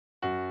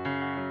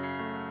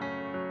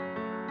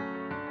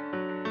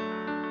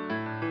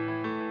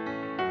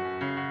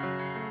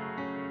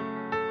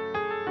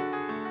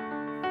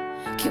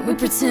Can we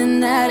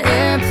pretend that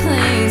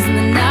airplanes in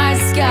the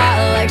night sky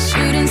are like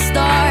shooting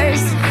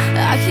stars?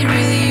 I could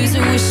really use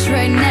a wish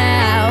right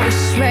now,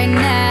 wish right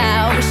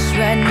now, wish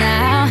right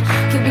now.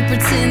 Can we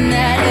pretend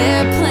that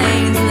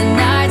airplanes in the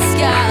night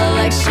sky are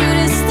like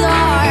shooting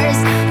stars?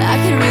 I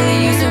could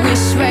really use a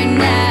wish right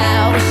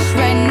now, wish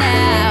right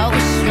now,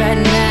 wish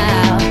right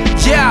now.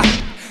 Yeah,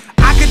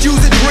 I could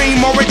use a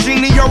dream or a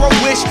genie or a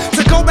wish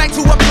to go back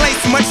to a place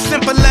much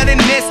simpler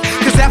than this.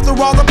 Cause after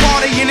all the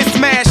partying and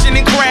smashing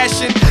and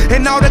crashing,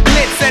 and all the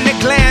glitz and the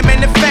glam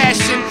and the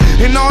fashion,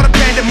 and all the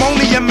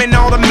pandemonium and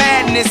all the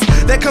madness,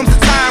 there comes a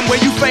time where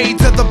you fade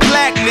to the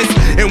blackness.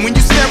 And when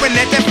you staring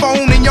at that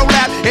phone in your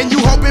lap, and you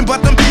hoping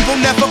but them people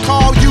never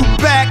call you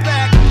back.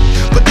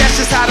 But that's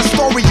just how the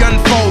story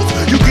unfolds.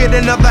 You get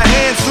another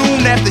hand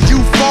soon after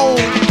you fold.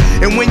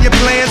 And when your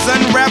plans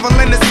unravel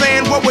in the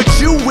sand, what would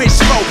you wish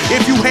for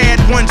if you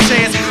had one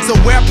chance? So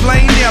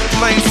airplane,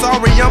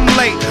 sorry I'm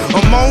late,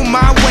 I'm on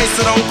my way,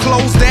 so don't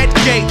close that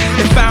gate.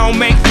 If I don't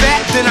make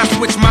that, then I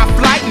switch my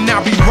flight, and I'll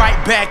be right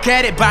back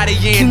at it by the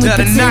end of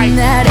the night. Can we pretend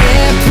that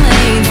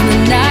airplanes in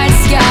the night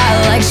sky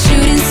like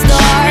shooting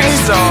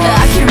stars?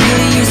 I can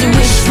really use a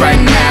wish right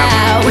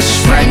now, wish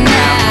right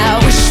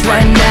now, wish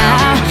right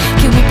now.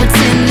 Can we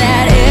pretend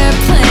that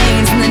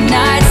airplanes in the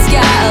night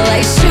sky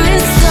like shooting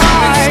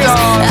stars?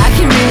 I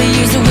can really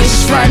use a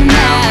wish right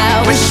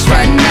now, wish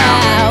right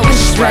now,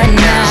 wish right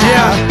now.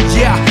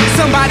 Yeah,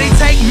 somebody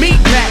take me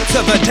back to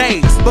the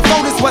days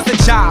before this was a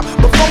job,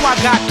 before I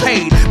got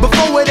paid,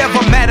 before it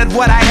ever mattered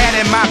what I had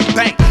in my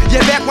bank.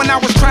 Yeah, back when I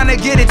was trying to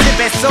get a tip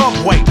at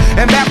Subway,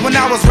 and back when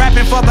I was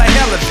rapping for the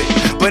hell of it.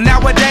 But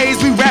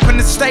nowadays we rapping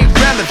to stay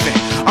relevant.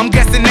 I'm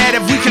guessing that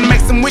if we can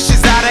make some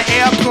wishes out of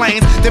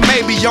airplanes, then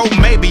maybe, yo,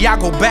 maybe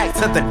I'll go back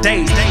to the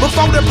days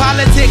before the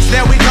politics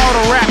that we call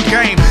the rap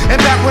game,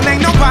 and back when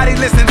ain't nobody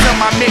listened to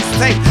my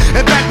mixtape,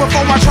 and back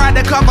before I tried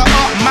to cover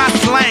up my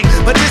slang.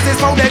 But this is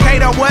for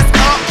Decatur, what's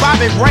up,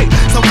 Bobby Ray?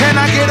 So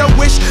can I get a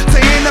wish to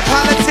end the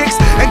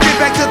politics and get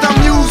back to the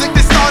music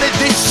that started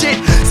this shit?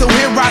 So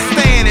here I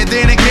stand, and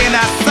then again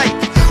I say,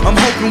 I'm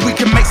hoping we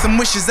can make some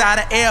wishes out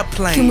of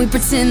airplanes. Can we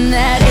pretend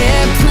that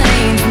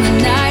airplanes in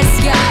the night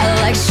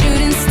sky like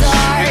shooting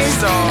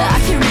stars? I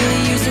can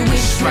really use a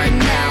wish right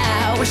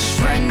now, wish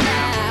right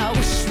now,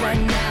 wish right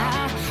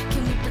now.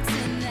 Can we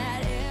pretend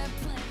that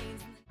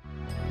airplanes?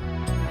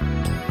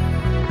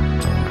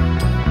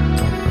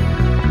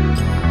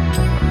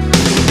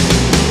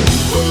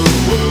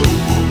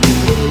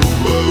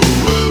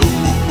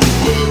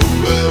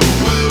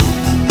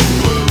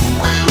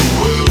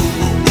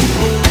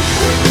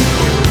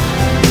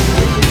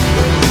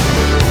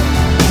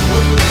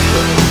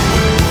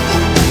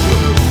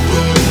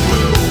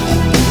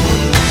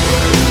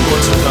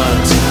 Once upon a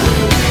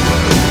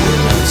time,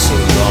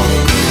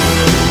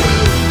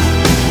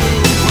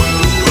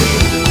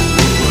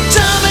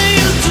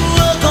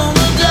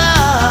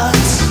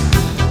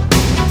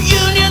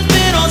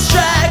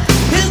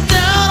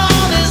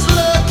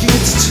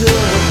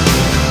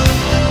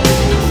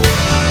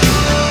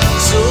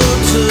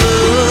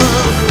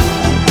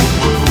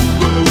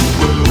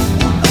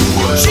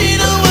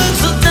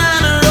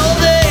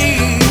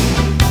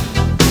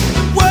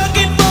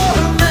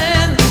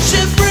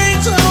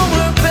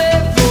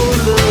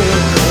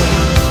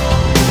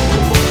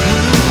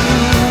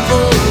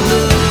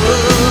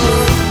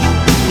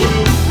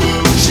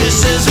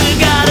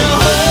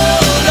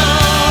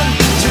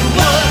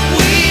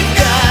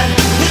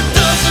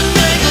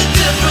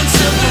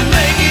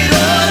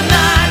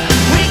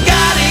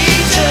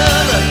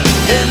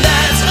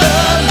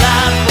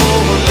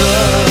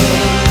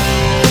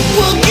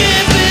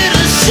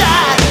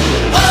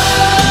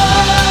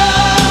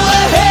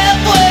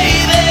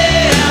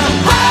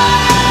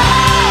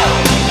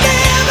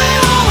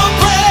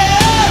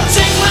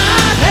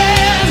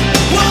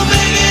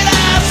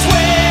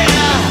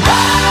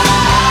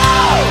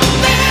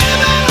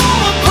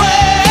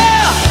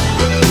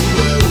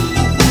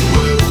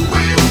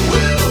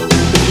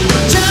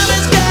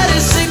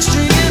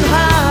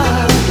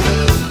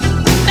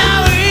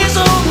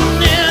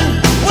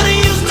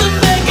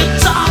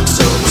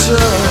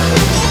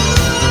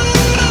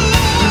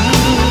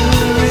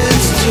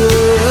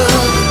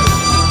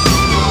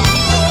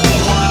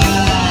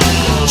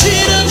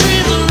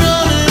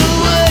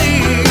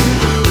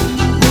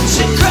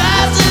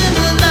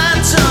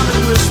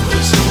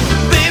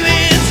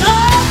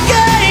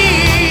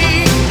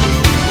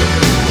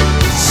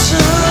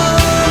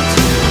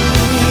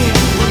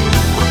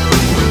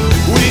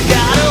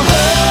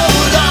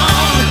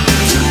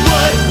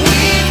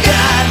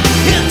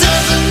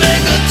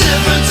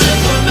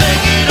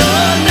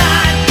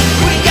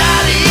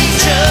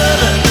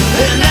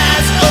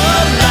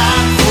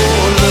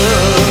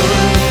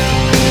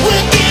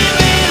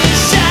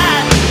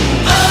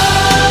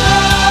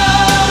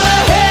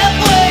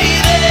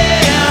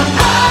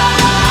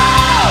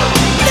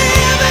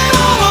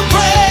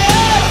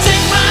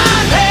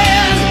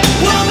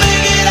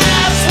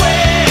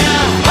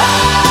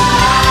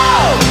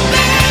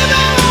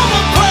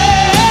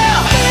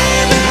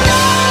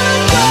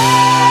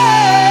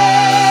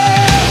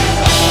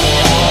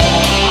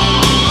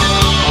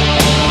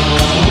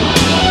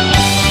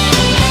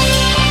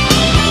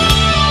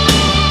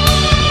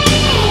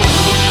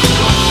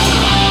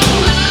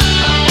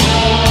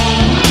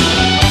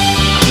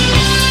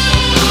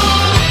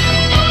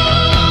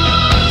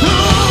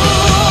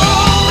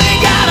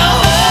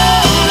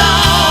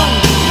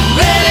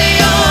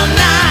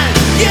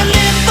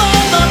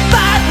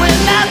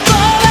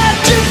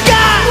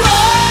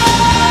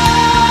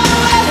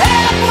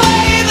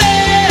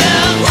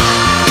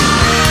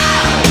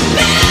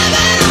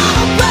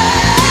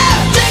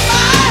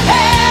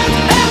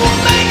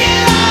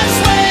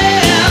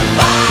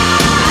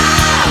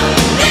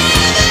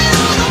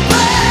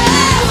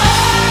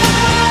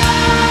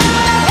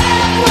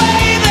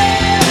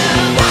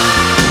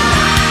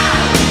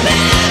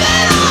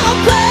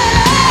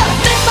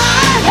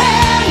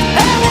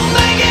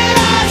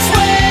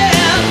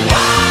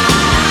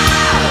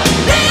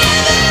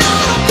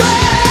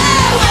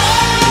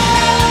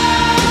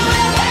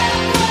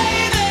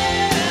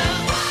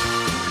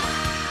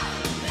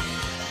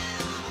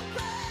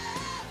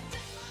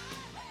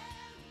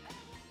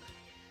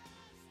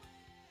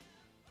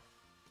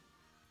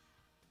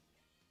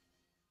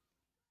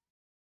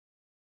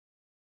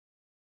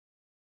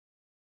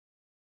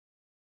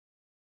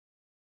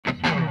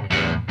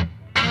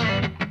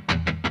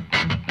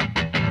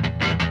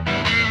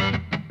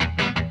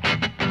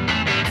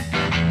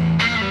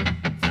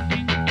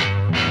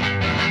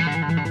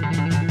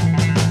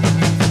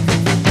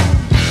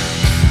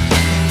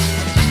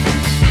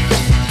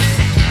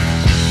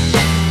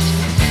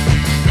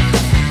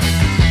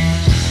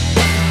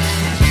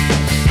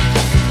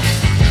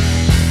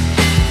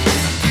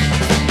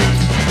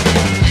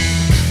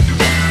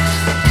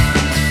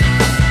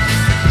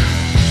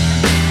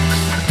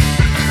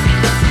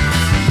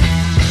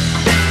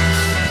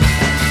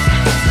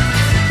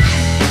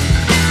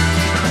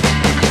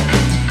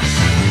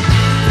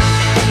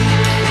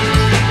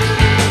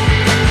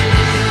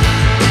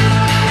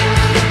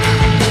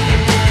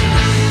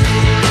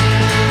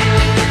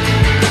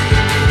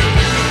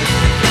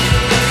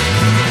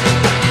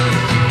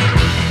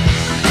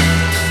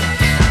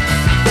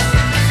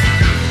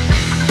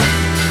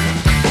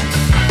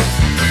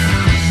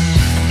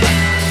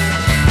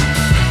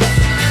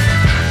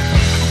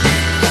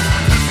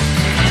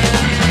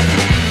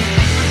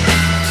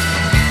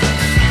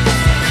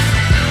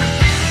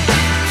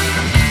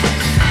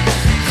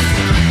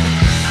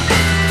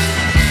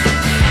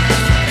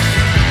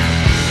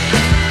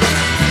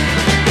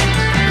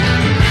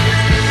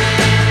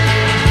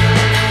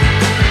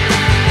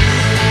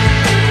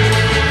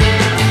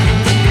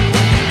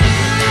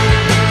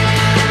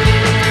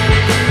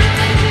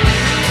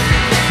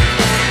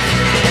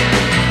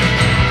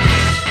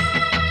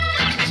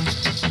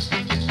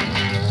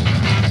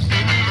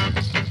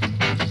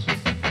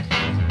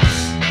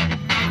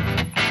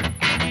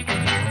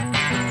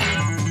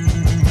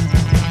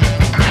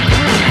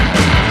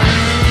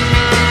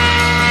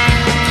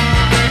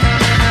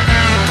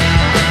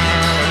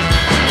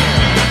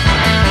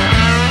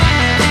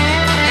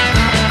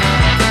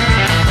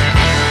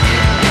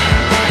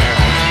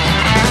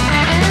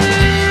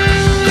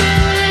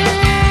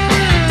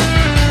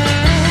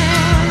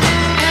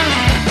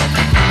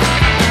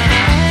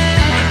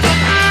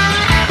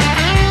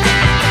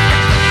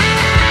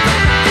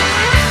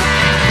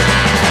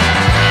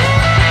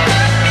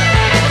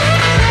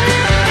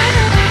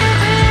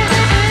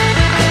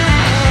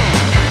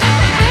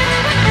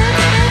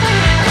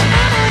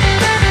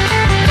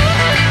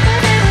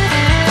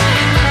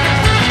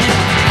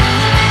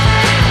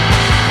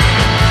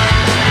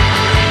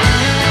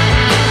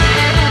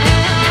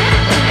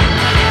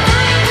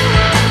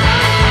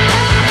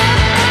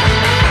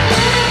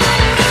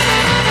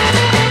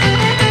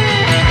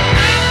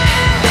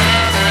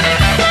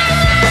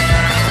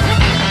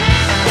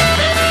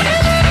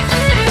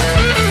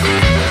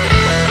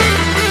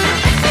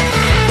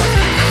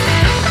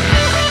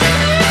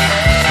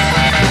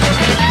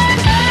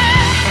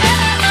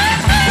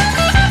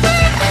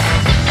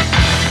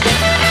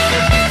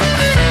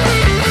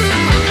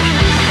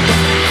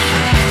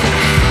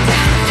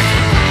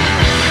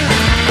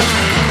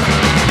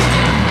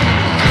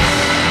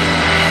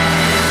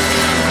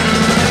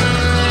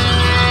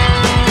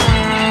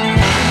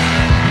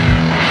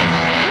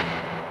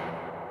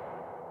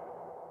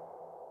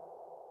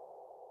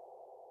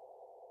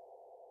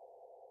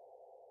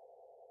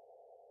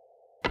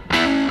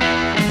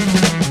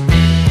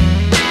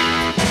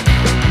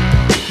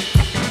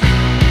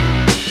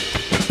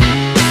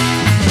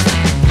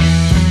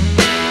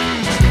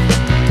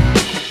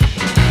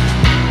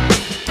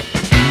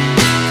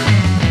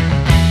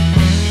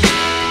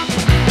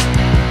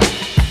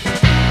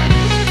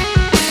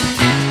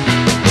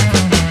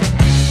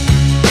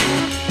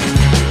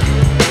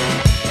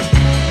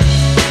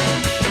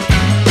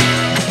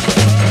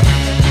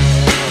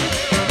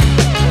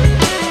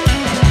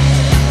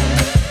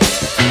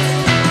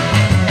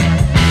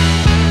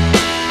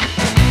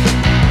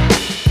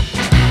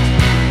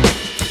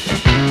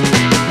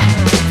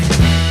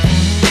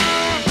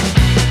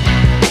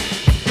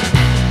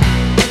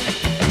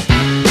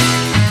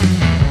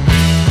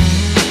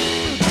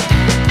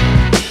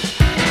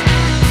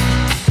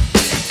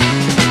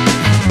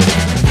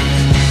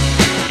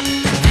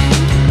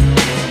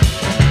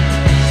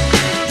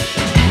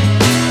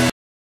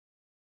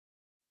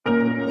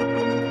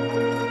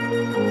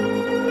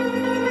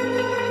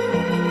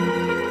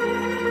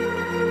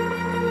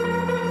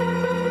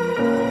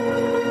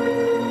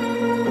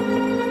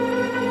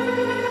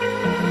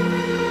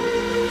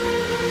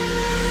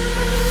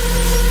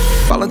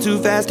 going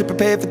too fast to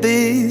prepare for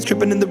this.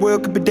 Tripping in the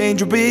world could be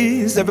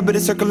dangerous. Everybody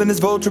circling as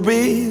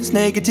vultures,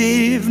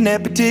 negative,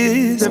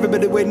 nepotist.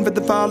 Everybody waiting for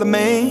the fall of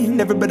man.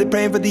 Everybody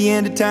praying for the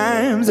end of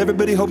times.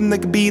 Everybody hoping they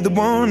could be the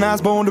one. I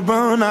was born to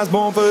run, I was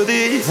born for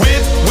this.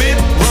 Whip, whip,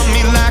 run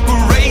me like a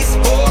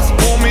racehorse,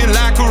 pull me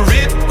like a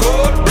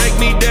ripcord, break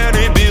me down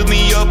and build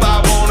me up.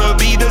 I wanna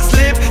be the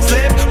slip,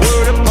 slip,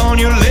 word upon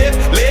your lip,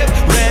 lip,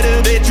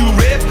 rather that you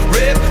rip,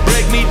 rip,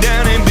 break me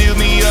down and build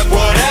me up.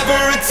 Whatever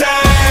it takes,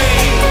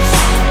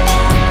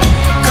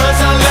 'cause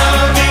I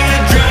love the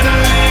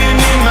adrenaline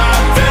in my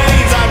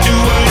veins. I do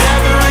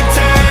whatever it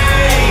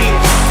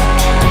takes,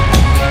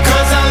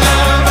 'cause I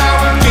love how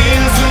it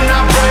feels when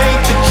I break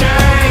the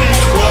chains.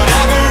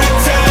 Whatever it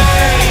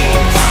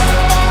takes,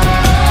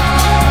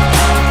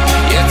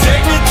 yeah,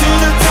 take me to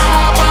the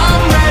top.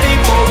 I'm ready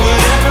for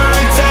whatever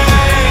it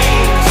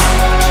takes,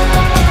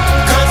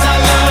 'cause I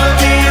love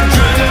the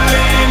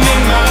adrenaline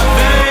in my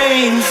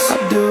veins. I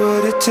do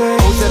what it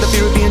takes. Always had a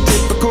fear of being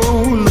typical.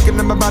 Looking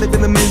at my body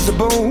feeling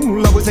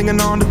miserable. Always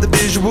hanging on to the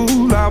visual.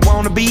 I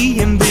wanna be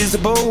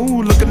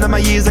invisible. Looking at my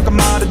years like I'm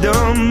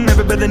martyrdom.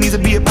 Everybody needs to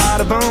be a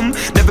part of them.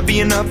 Never be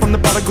enough from the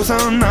prodigal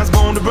son. I was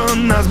born to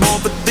run, I was born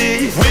for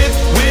this. Whip,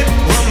 whip,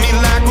 run me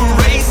like a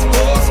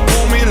racehorse,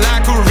 pull me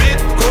like a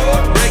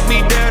ripcord, break me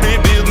down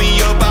and build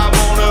me up. I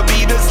wanna be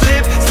the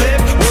slip,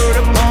 slip, word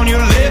upon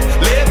your lip,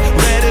 lip,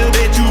 rather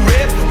that you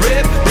rip,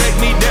 rip, break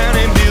me down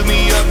and build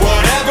me up.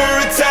 Whatever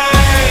it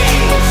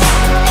takes,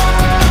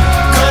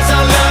 'cause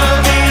I love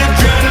the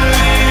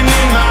adrenaline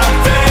in my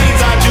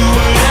veins. I do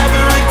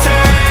whatever it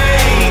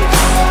takes,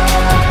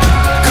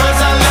 'cause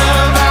I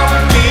love how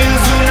it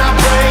feels when I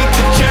break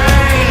the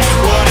chains.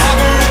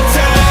 Whatever it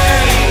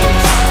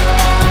takes,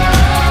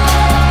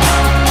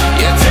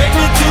 yeah, take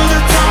me to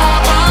the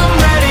top. I'm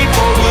ready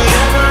for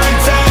whatever it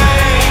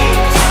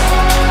takes,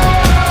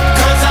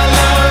 'cause I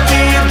love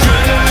the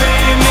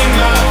adrenaline in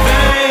my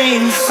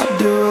veins. I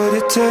do what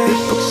it takes.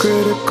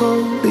 Hypocritical,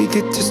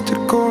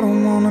 egotistical.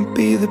 Don't wanna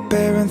be the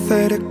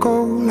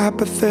parenthetical,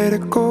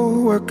 hypothetical.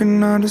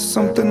 Working out of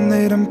something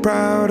that I'm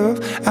proud of.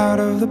 Out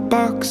of the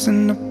box,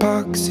 an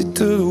epoxy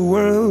to the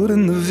world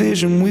and the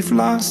vision we've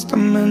lost.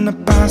 I'm an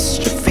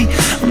apostrophe.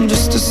 I'm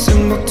just a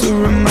symbol to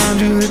remind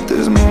you that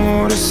there's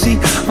more to see.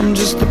 I'm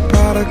just a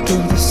product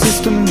of the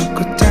system of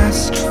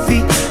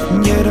catastrophe,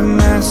 and yet a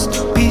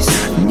masterpiece.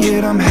 And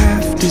yet I'm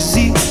half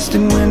diseased,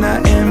 and when I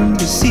am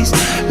deceased,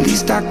 at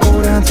least I go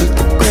down to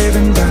the